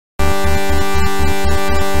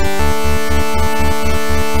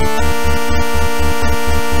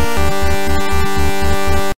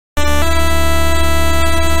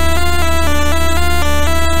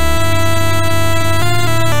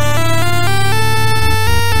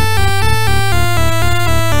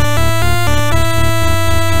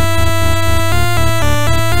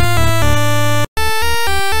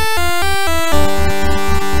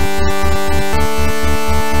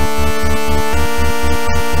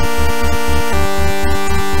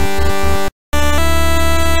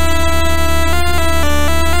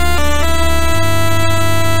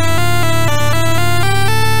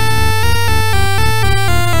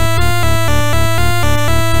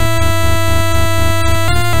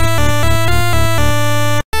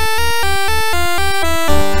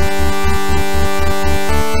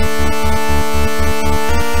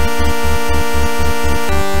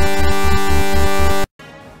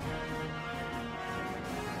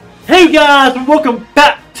Hey guys, and welcome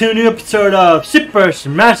back to a new episode of Super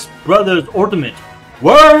Smash Bros. Ultimate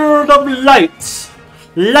World of Lights.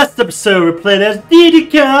 Last episode we played as Diddy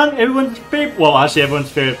Kong, everyone's favorite. Well, actually, everyone's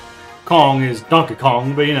favorite Kong is Donkey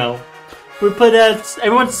Kong, but you know, we played as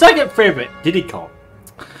everyone's second favorite, Diddy Kong.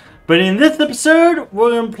 But in this episode,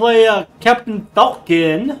 we're gonna play Captain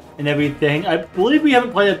Falcon and everything. I believe we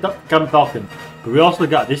haven't played Captain Falcon, but we also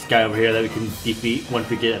got this guy over here that we can defeat once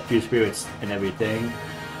we get a few spirits and everything.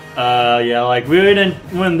 Yeah, like we're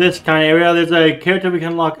in this kind of area. There's a character we can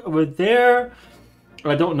unlock over there.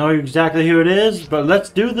 I don't know exactly who it is, but let's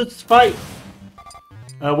do this fight.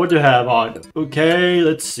 What do I have on? Okay,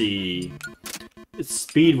 let's see. Its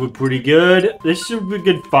speed was pretty good. This should be a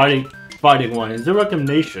good fighting one. Is there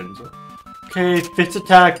recommendations? Okay, fist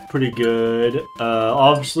attack, pretty good.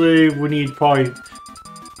 Obviously we need probably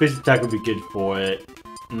fist attack would be good for it.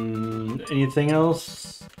 Anything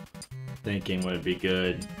else? Thinking would be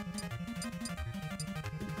good.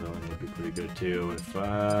 Going would be pretty good too. If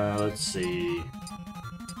let's see,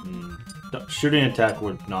 shooting attack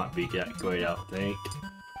would not be great, I think.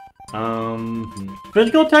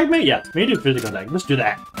 Physical attack, maybe. Yeah, maybe do physical attack. Let's do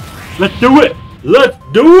that. Let's do it. Let's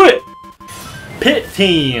do it. Pit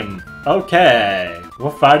team. Okay,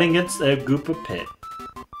 we're fighting against a group of Pit.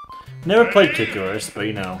 Never played Kickers, but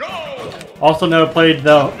you know. Also never played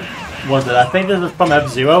the. I think this is from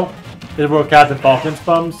F-Zero. This is where Captain Falcon's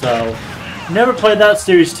from, so never played that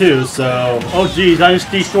series too. So, oh geez, I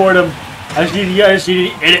just destroyed him. I just need to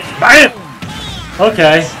hit it. Bam!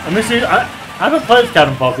 Okay, let me see. I haven't played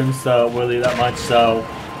Captain Falcon, so really that much. So,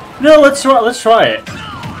 no, let's try it.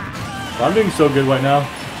 I'm doing so good right now.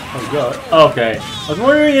 Oh god. Okay, I was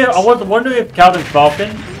wondering if Captain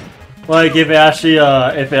Falcon, like if it actually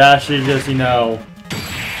just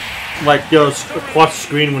like goes across the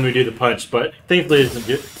screen when we do the punch, but thankfully it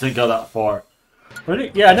doesn't go that far.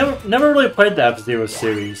 But yeah, I never really played the F-Zero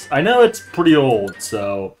series. I know it's pretty old,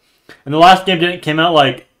 so. And the last game came out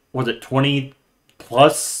like, was it 20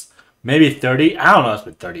 plus, maybe 30? I don't know, it's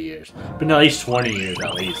been 30 years, but no, at least 20 years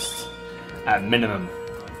at least, at minimum.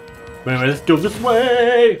 But anyway, let's go this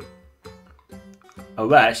way. All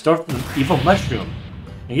right, start from the evil mushroom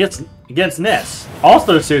against Ness.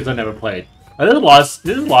 Also, a series I never played. There's a lot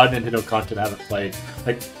of Nintendo content I haven't played.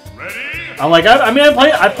 Like,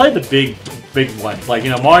 I played the big ones. Like,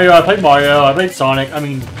 you know, Mario. I played Mario. I played Sonic. I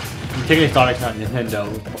mean, technically Sonic's not Nintendo.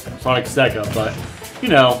 Sonic's Sega, but you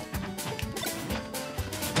know.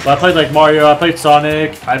 But I played like Mario. I played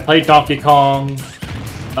Sonic. I played Donkey Kong.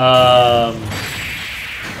 Well,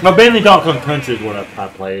 mainly Donkey Kong Country is what I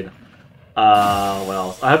played. What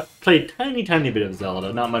else? I have played tiny bit of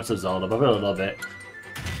Zelda. Not much of Zelda, but a little bit.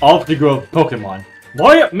 All of the growth Pokemon.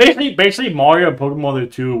 Mario, basically Mario and Pokemon are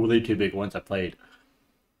the two big ones I played.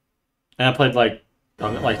 And I played like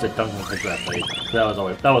I said, Donkey Kong Country I played. So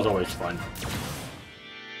that was always fun.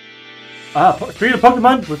 Creative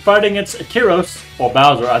Pokemon, we're fighting against Kyros or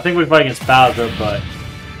Bowser. I think we're fighting against Bowser, but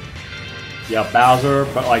yeah, Bowser,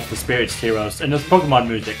 but like the spirit's Kyros. And there's Pokemon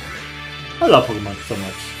music. I love Pokemon so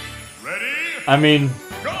much. Ready? I mean,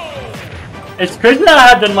 it's crazy that I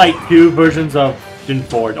have done like 2 versions of Gen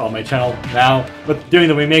 4 on my channel now, with doing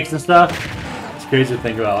the remakes and stuff. It's crazy to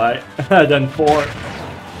think about, right? I've done 4.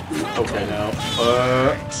 Okay, now.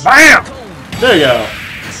 BAM! There you go.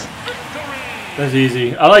 That's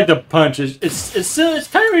easy. I like the punch. It's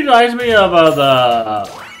kind of reminds me of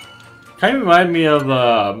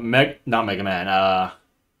not Mega Man. God,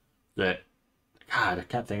 I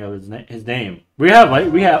can't think of his name. We have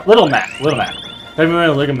Little Mac. Maybe we're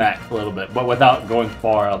Little Mac a little bit, but without going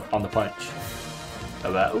far on the punch.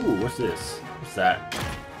 Ooh, what's this? What's that?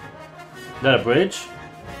 Is that a bridge?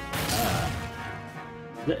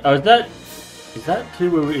 Is that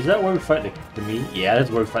where we fight the Mii? Yeah, that's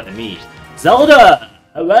where we fight the Mii. Zelda!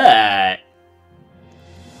 Alright!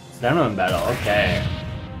 Cinnamon battle, okay.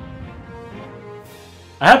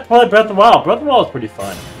 I have to play Breath of the Wild. Breath of the Wild is pretty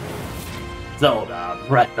fun. Zelda,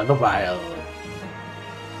 Breath of the Wild.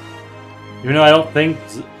 Even though I don't think...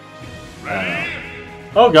 I don't know.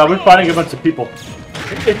 Oh god, we're fighting a bunch of people.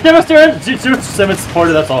 It's demonstrated! Serious Summit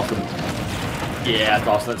supported, that's awesome. Yeah, it's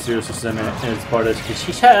awesome that Serious Summit is part of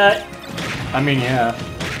this. I mean, yeah.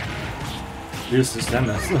 Serious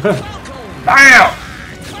Summit. BAM!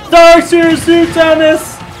 Sorry, Serious Summit!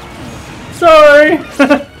 Sorry!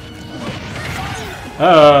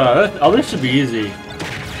 Oh, this should be easy.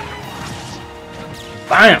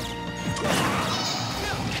 BAM!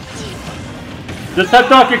 Just have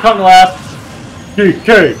Donkey Kong laugh.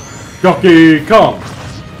 DK! Donkey Kong!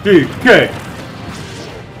 DK!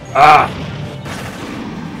 Ah!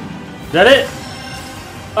 Is that it?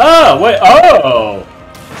 Oh, wait, oh!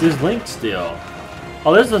 There's Link still.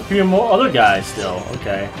 Oh, there's a few more other guys still.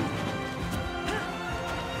 Okay.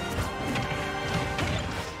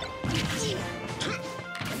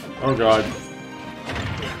 Oh god.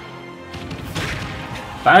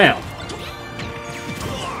 Bam!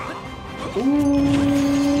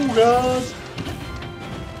 Ooh, god!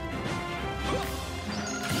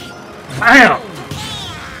 Bam!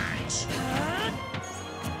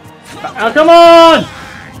 Oh, come on!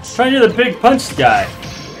 Trying to do the big punch guy.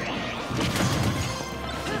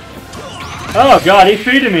 Oh god, he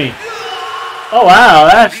defeated me. Oh wow,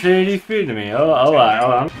 actually he defeated me. Oh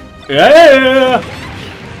wow. Yeah!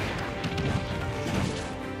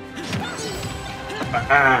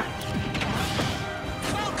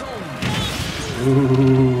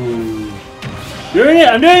 Ooh. Doing it!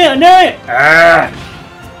 I'm doing it! I'm doing it! Ah!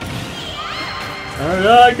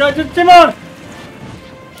 Alright, got you, come on!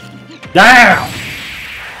 Down!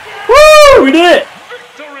 Woo! We did it!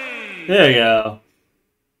 Victory! There you go.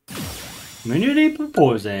 Immunity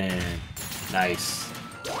poison. Nice.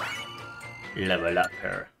 Level up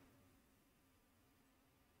her.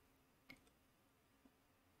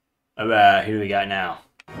 Alright, here we got now.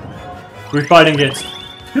 We're fighting against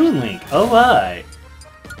Toon Link. Alright.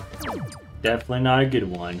 Definitely not a good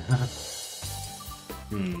one.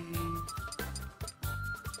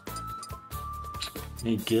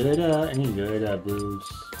 Any good blues?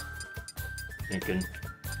 Thinking.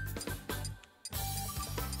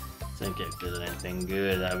 Think if there's anything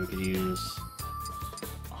good that we could use.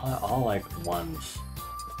 All like ones.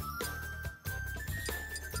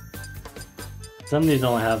 Some of these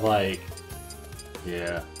only have like,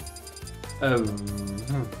 yeah. That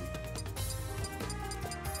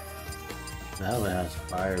one has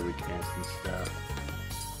fire weakness and stuff.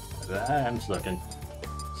 I'm just looking.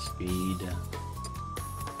 Speed.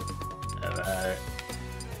 Alright.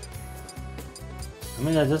 I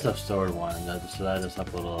mean, I just have stored one. So that just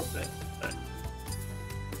up a little bit. But,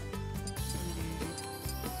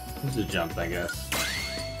 this is a jump, I guess.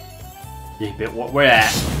 Keep it what we're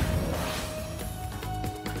at.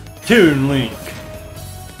 Toon Link.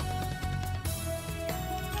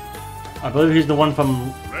 I believe he's the one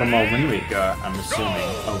from Wind Waker, I'm assuming.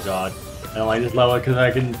 Oh god. I don't like this level because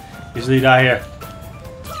I can easily die here.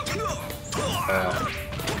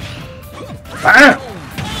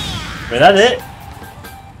 Wait, that's it?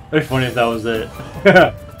 It'd be funny if that was it.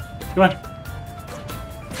 Come on.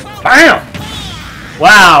 Bam!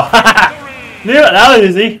 Wow! Knew it, that was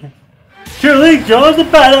easy. Toon Link joins the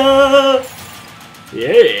battle!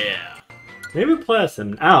 Yeah! Maybe play as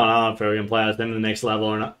him. I don't know if we're gonna play as him in the next level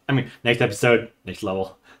or not. I mean, next episode. Next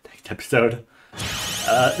level. Next episode.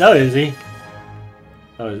 That was easy.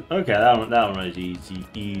 That was, okay, that one was easy.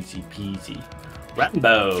 Easy peasy.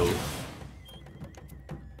 Rambo!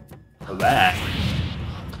 Alright.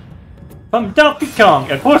 From Donkey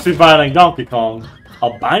Kong! Of course we're fighting Donkey Kong.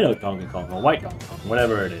 Albino Donkey Kong, or white Donkey Kong,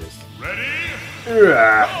 whatever it is. Ready?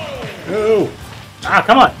 Oh! Ah,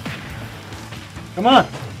 come on! Come on!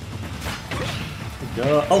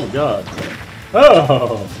 God. Oh god.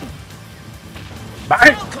 Oh!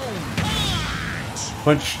 Bang!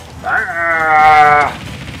 Punch! Ah!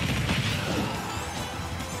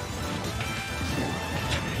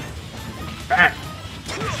 Bang!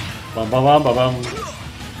 Bum bum bum bum bum.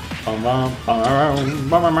 Bum bum bum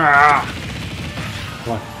bum bum.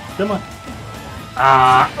 Come on. Come on.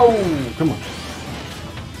 Ah! Oh! Come on.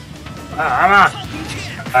 Ah!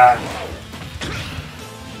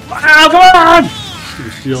 Ah! Come on!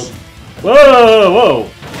 Shield. Whoa! Whoa!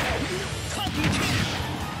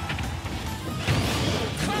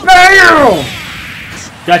 Bam!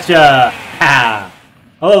 Gotcha! Ha!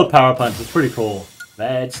 Oh, the power punch is pretty cool.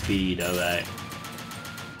 Bad speed, alright.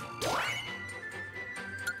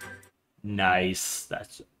 Nice.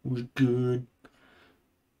 That's good.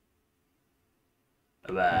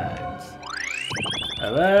 Alright.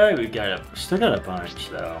 Alright, we still got a bunch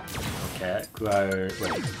though. Okay, wait.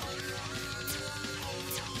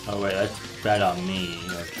 Oh wait, that's red on me.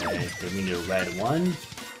 Okay, so we need a red one.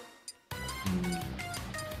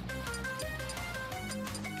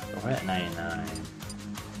 We're at 99.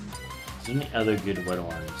 Is there any other good red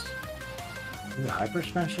ones? Maybe a hyper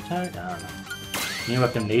smash attack? I don't know. Any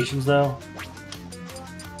recommendations though?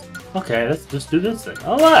 Okay, let's just do this then.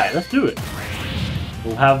 Alright, let's do it.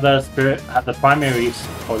 We'll have the spirit, have the primary,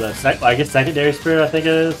 or the secondary spirit, I think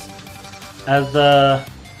it is, as the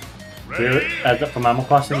spirit, from Animal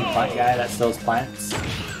Crossing, the plant guy that sells plants.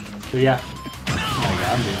 So yeah. Oh my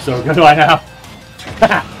god, I'm doing so good right now.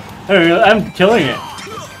 I'm killing it.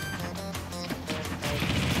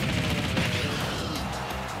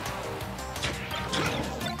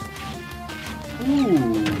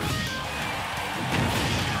 Ooh.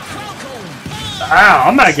 Ow,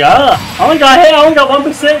 oh my god! I only got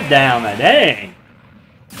 1% down, man. Dang!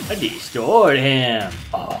 I destroyed him.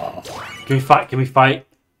 Oh, can we fight? Can we fight?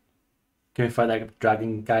 Can we fight that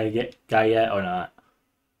dragon guy yet or not?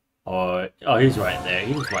 Or oh, he's right there.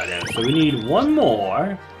 He's right there. So we need one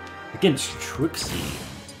more against Trixie.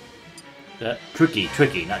 Tricky,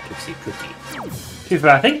 not Trixie, Tricky.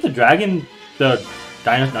 I think the dragon,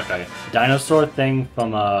 dinosaur thing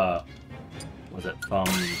from was it from?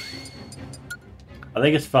 I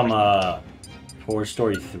think it's from Toy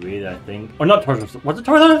Story 3. That I think, or not Toy Story. Was it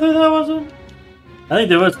Toy Story 3 that wasn't? I think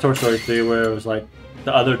there was Toy Story 3 where it was like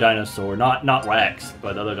the other dinosaur, not Rex,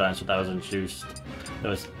 but the other dinosaur that was introduced. That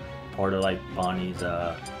was part of like Bonnie's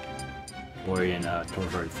story in Toy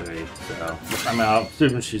Story 3. So I mean, I'm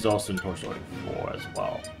assuming she's also in Toy Story 4 as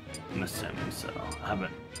well. I'm assuming so. I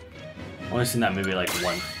haven't only seen that movie like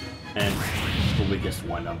once, and the weakest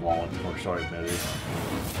one of all Toy Story movies.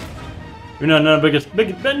 You know, never been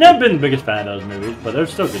the biggest fan of those movies, but they're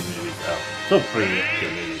still good movies though. Still pretty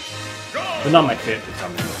good movies. They're not my favorite for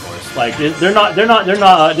some reason, of course. Like they're not The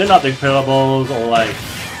Incredibles or like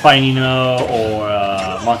Finding Nemo or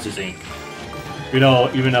Monsters Inc. You know,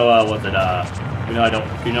 even though I really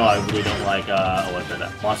don't like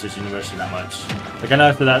Monsters University that much. Like I know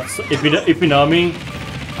after that, if you know me,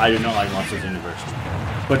 I do not like Monsters University.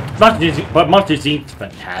 But Monsters Inc. is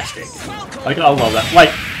fantastic. Like I love that. Like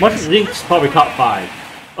Monsters Inc. is probably top 5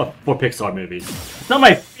 for Pixar movies. It's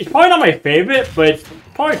probably not my favorite, but it's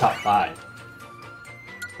probably top 5.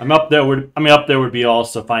 Up there would be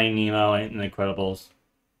also Finding Nemo and The Incredibles,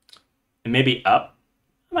 and maybe Up.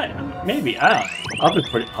 Maybe I don't know. Up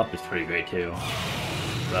is pretty great too.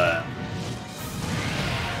 But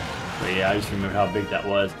yeah, I just remember how big that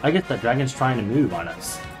was. I guess that dragon's trying to move on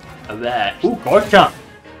us. That. Ooh, Garchomp!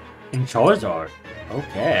 And Charizard.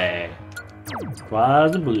 Okay.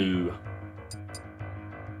 Quasi blue.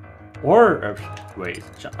 Or wait,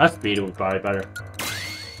 that speed was probably better.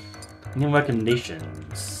 No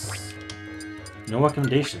recommendations. No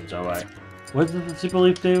recommendations, alright. What does the Super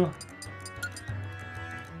Leaf do?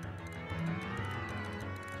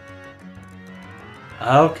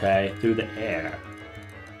 Okay, through the air.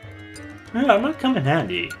 Yeah, that might come in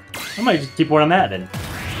handy. I might just keep where I'm at then.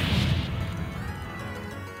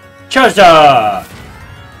 Charizard!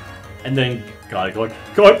 And then, God,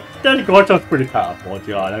 then Garchomp's pretty powerful.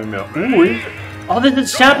 God, I remember. Ooh, oh, this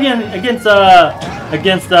is champion against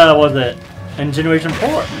was it? In Generation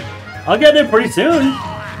 4. I'll get there pretty soon.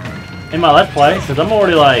 In my Let's Play, because I'm more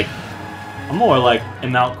like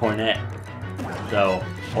in Mount Cornet. So,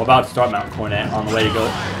 we're about to start Mount Cornet on the way to go.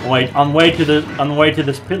 On the way to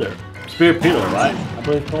this pillar. Spirit Pillar, right? I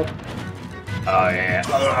believe it's called. Oh yeah.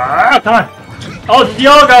 Come on! Oh, it's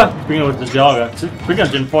Dialga! Speaking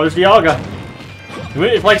of Gen 4, it's Dialga.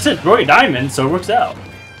 It's like 6 brilliant diamonds, so it works out.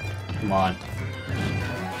 Come on.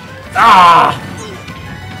 Ah!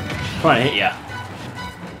 I'm trying to hit ya.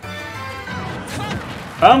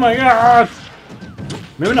 Oh my god!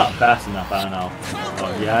 Maybe not fast enough, I don't know.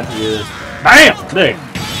 Oh, yeah, I have to do this. BAM! There.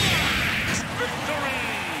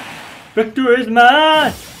 Victory is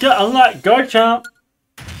mine! Get unlocked Garchomp!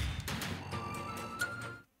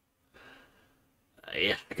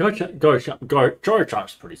 Yeah,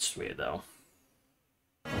 Garchomp's pretty sweet though.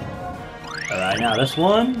 Alright, now this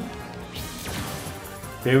one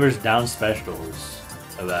favors down specials.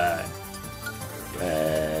 Alright.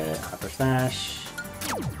 Hyper Smash.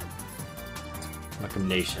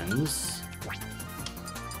 Recommendations.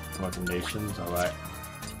 Alright.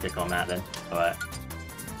 Click on that then. Alright.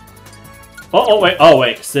 Oh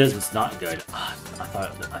wait, it says it's not good. I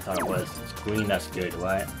thought it was. It's green, that's good,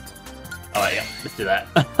 right? Alright, yeah, let's do that.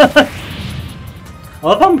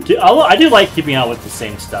 I do like keeping out with the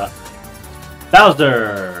same stuff.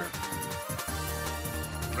 Bowser!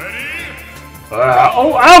 Ready?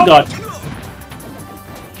 Oh god!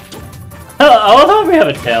 I love how we have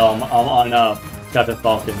a tail on Captain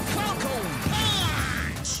Falcon.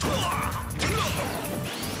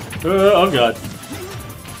 Oh god.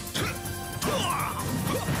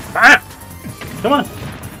 Ah! Come on!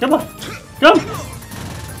 Come on! Come!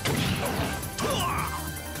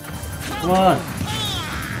 Come on!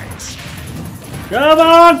 Come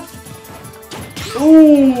on!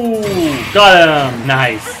 Ooh! Got him!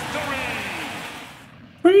 Nice!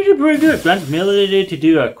 Pretty good. Grants ability to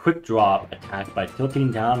do a quick drop attack by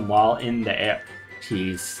tilting down while in the air.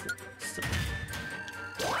 Jeez.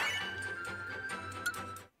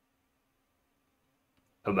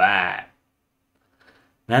 Alright.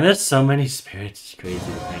 Man, there's so many spirits. It's crazy to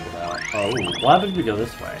think about. Oh, what happens if we go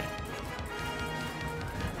this way?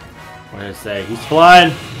 What did I say? He's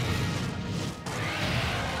flying!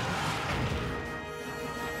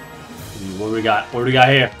 what do we got? What do we got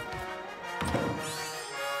here?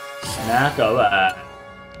 Snack of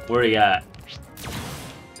what do we got?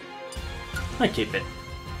 I keep it.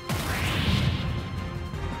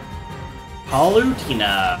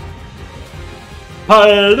 Palutena.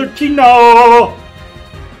 Palutena!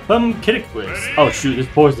 Kitty quiz. Oh shoot, it's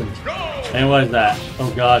poisoned. And what is that?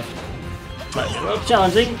 Oh god. Might be a little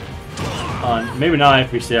challenging. Maybe not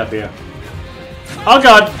if we stay up here. Oh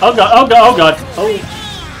god! Oh god! Oh god! Oh god! Oh!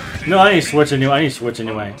 No, I need to switch anyway. I need to switch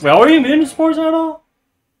anyway. Wait, are we immune to spores at all?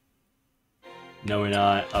 No, we're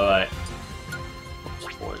not. Alright.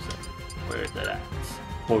 Poison. Where is that at?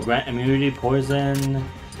 For grant immunity, poison.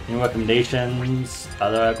 Any recommendations?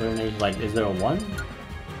 Other recommendations? Like, is there a one?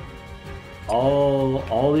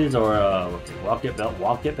 All these are rocket belt.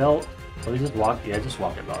 Rocket belt? Or just walk? Yeah, just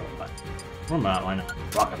rocket belt. Why not? Why not?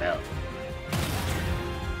 Rocket belt.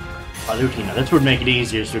 Palutena. This would make it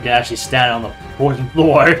easier so we can actually stand on the poison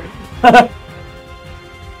floor. Alright,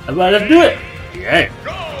 let's do it! Yeah!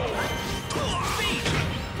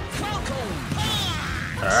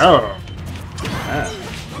 Oh! Yeah.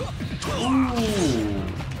 Ooh!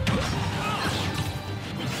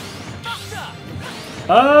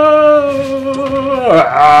 Oh!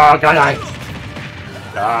 God!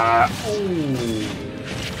 Ooh!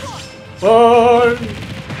 Oh!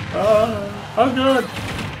 Oh god!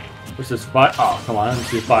 What's this fire? Oh, come on, let me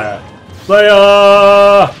see fire.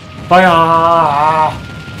 Fire! Fire!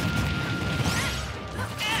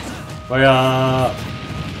 Fire!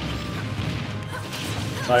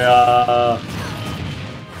 Fire!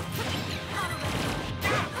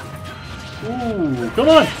 Ooh, come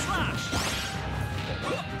on!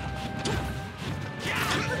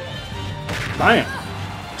 Bam!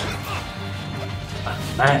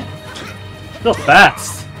 Man, so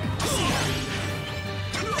fast!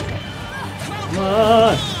 Come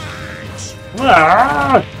on! Come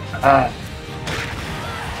on!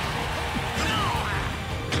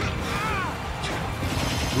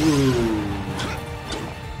 Ooh.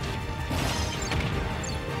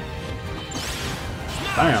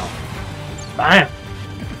 Bam! Bam!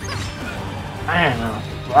 Bam!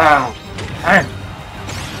 Wow! Bam!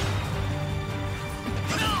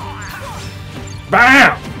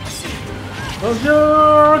 Bam! Oh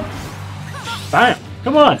god! Bam!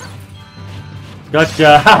 Come on!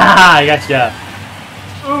 Gotcha! Haha! Gotcha!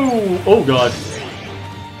 Oh! Oh god!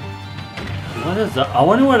 What is that? I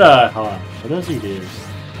wonder what hold on. What does he do?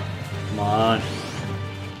 Come on!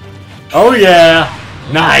 Oh yeah!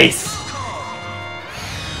 Nice!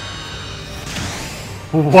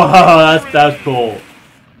 Wow! That's cool.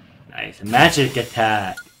 Nice magic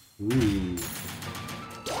attack. Ooh.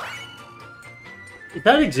 Is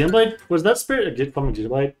that Xenoblade? Was that spirit a gift from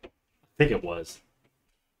Xenoblade? I think it was.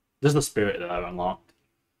 This is the spirit that I've unlocked.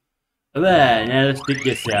 Alright, now let's get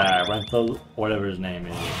this Renthal, whatever his name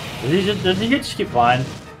is. Does he just keep flying?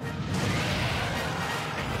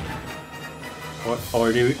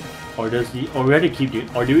 Or does he we had to keep doing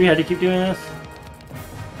do we have to keep doing this?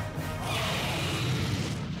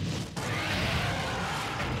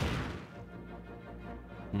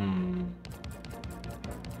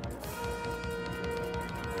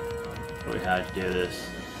 We had to do this.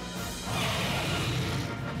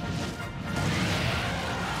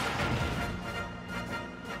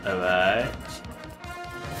 Alright.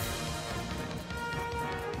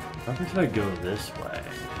 I think if I go this way.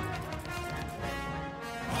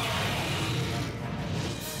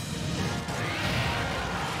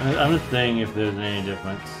 I'm just saying if there's any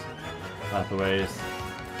difference about the ways.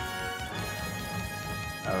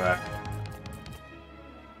 Alright.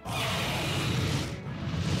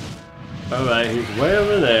 Alright, he's way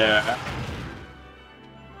over there.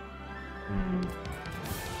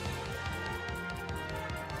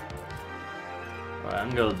 Alright, I'm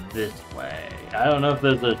gonna go this way. I don't know if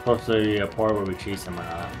there's supposed to be a part where we chase him or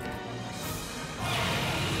not.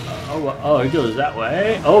 Oh, he goes that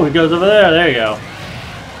way. Oh, he goes over there. There you go.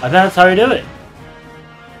 I think that's how you do it.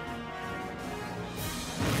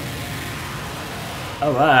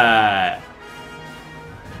 Alright.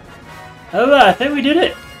 Alright, I think we did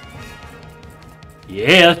it.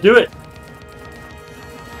 Yeah, let's do it.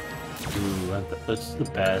 Ooh, that's the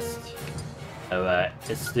best. Alright,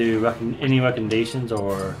 let's do any recommendations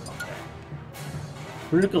or... Okay.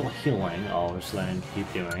 Critical healing, obviously I need to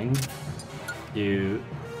keep doing.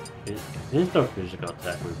 There's no physical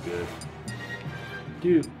attack was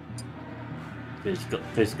good.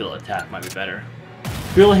 Physical attack might be better.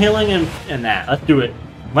 Critical healing and that. Let's do it.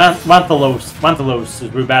 Monthelos is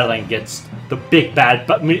we're battling against the big bad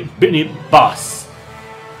boss.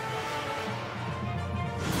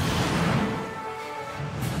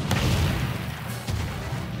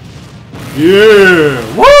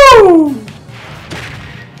 Yeah! Woo!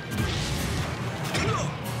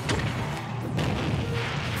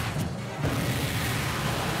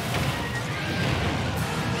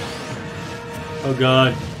 Oh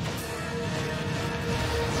god.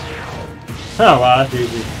 Oh wow, that's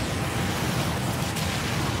easy.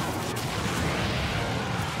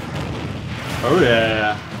 Oh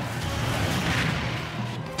yeah.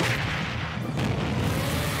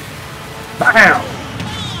 Bam!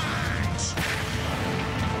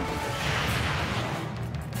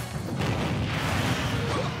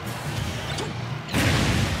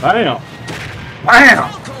 Bam! Bam!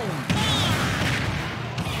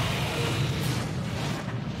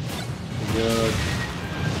 Good.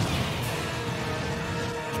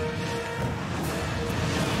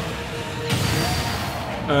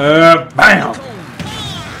 Bam!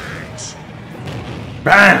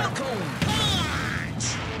 Bam!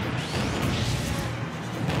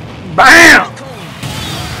 Bam!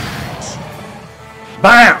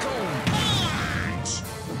 Bam!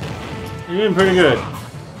 You're doing pretty good.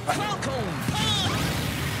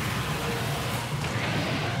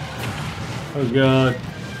 Oh god.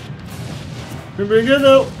 You're pretty good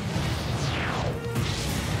though.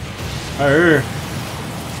 Arr.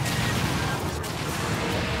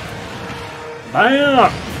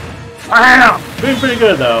 Bam! Bam! Doing pretty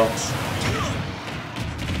good though.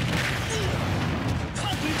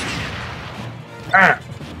 Ah.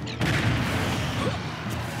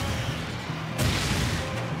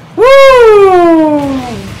 Woo!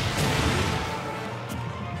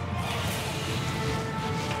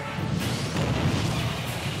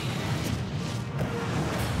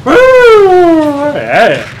 Woo!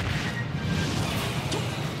 Yeah.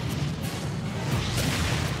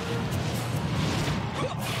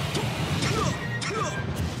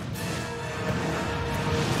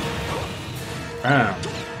 Ah.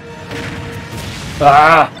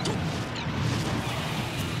 Ah.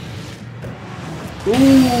 Ooh.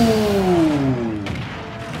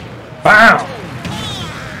 Bam.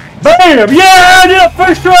 Bam. Yeah, I did it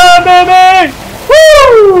first try, baby.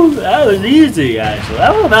 Woo! That was easy, actually.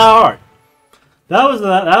 That wasn't that hard.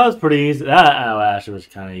 That was pretty easy. That actually was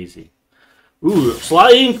kind of easy. Ooh,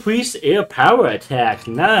 slightly increased air power attack.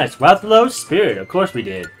 Nice. Buffalo Spirit. Of course we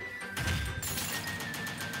did.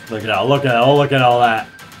 Look at all. Look at all. Look at all that.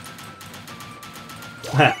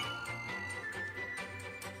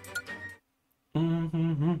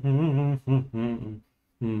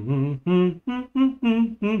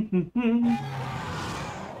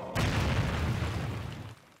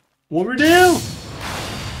 What we do?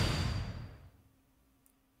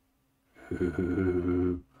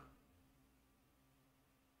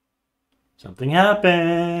 Something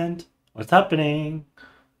happened. What's happening?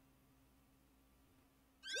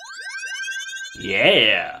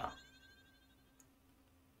 Yeah.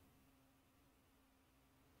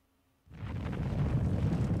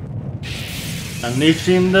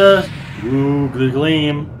 Unleashing the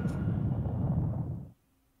gleam.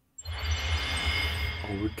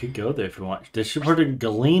 Oh, we could go there if we want. The super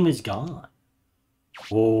gleam is gone.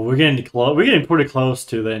 Oh, we're getting close. We're getting pretty close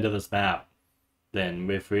to the end of this map. Then,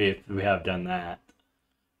 if we have done that.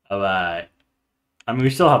 Alright. I mean, we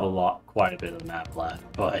still have quite a bit of the map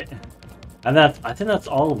left, but I think that's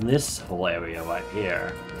all in this whole area right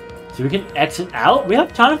here. So we can exit out. We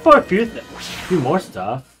have time for a few more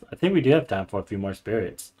stuff. I think we do have time for a few more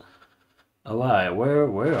spirits. Alright, where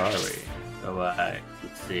are we? Alright,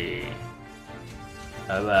 let's see.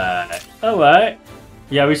 Alright.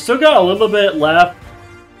 Yeah, we still got a little bit left.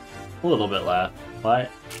 What?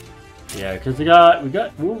 Yeah, because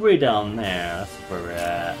we're way down there. That's where we're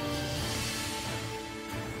at.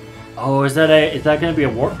 Oh, is that gonna be a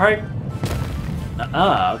warp pipe?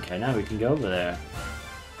 Okay, now we can go over there.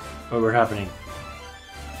 What's happening?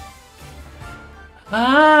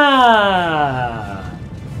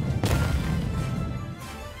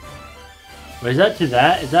 Wait, is that to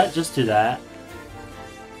that? Is that just to that?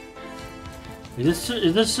 Is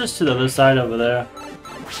this just to the other side over there?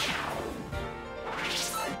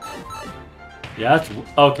 Yeah, that's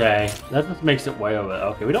okay. That just makes it way over there.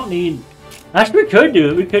 Okay, we don't need. Actually, we could do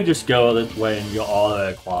it. We could just go this way and go all the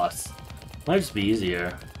way across. Might just be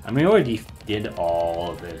easier. I mean, we already did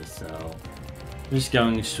all of this, so we're just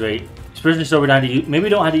going straight. Especially so we don't have to use. Maybe we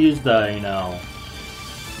don't have to use the, you know.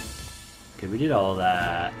 Okay, we did all of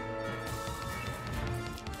that.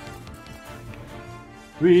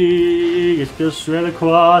 We just go straight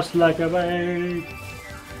across like a bird.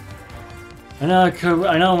 I know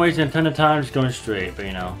I'm wasting a ton of time just going straight, but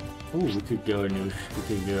you know. Ooh, we could go new. We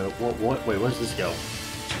could go. What? Wait, where's this go?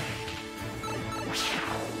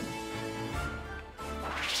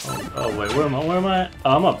 Oh wait, where am I? Where am I?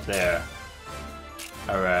 Oh, I'm up there.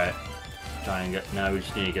 Alright. Try and get. Now we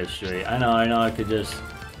just need to go straight. I know, I could just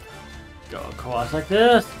go across like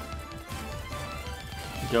this.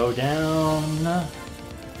 Go down.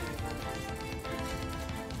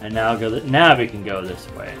 And now go. Now we can go this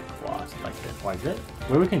way. Cross like this. Like this.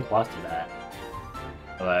 Where we can cross to that.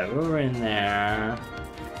 Alright, we're in there.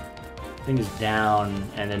 Things down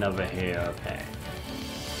and then over here. Okay.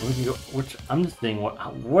 We can go. Which I'm just thinking.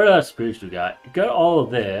 What else spirits we got? We got all of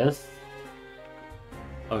this.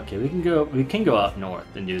 Okay, we can go. We can go up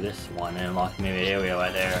north and do this one and unlock maybe an area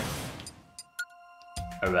right there.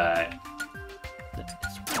 All right. It's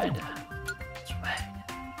red. It's red.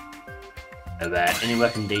 All right. Any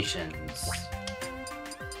recommendations?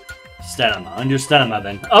 Stamina. Under stamina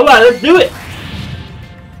then. All right, let's do it.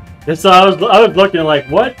 So I was looking like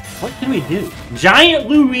what can we do? Giant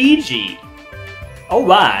Luigi. All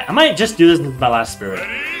right. I might just do this with my last spirit.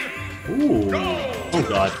 Ooh. Oh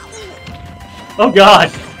god. Oh god!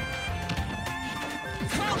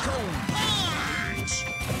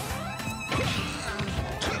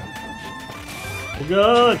 Oh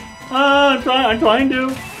god! Ah, I'm trying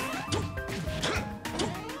to.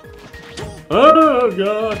 Oh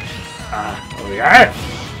god! Ah, oh yeah!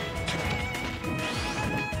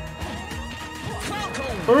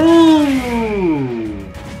 Ooh!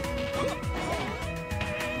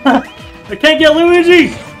 I can't get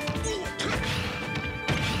Luigi!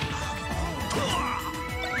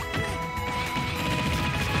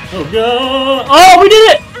 Oh god! Oh, we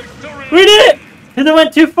did it! We did it! Because it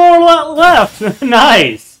went too far left.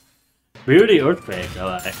 Nice. Beauty earthquake.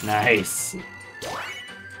 Alright, nice.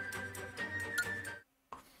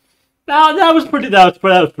 That was pretty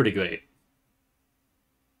great.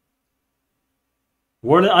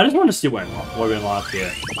 I just want to see what we unlocked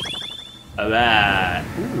here. Alright.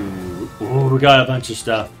 Ooh, we got a bunch of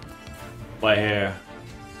stuff right here.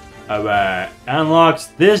 Alright, unlocks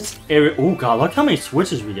this area. Oh god, look how many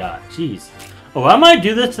switches we got. Jeez. Oh, I might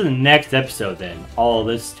do this in the next episode then. All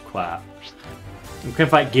this crap. I'm gonna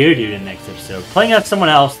fight Geardude in the next episode. Playing as someone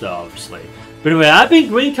else though, obviously. But anyway, I've been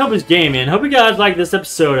GreenCobrasGaming. Hope you guys like this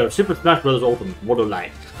episode of Super Smash Bros. Ultimate Mortal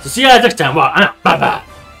Light. So see you guys next time. Bye bye.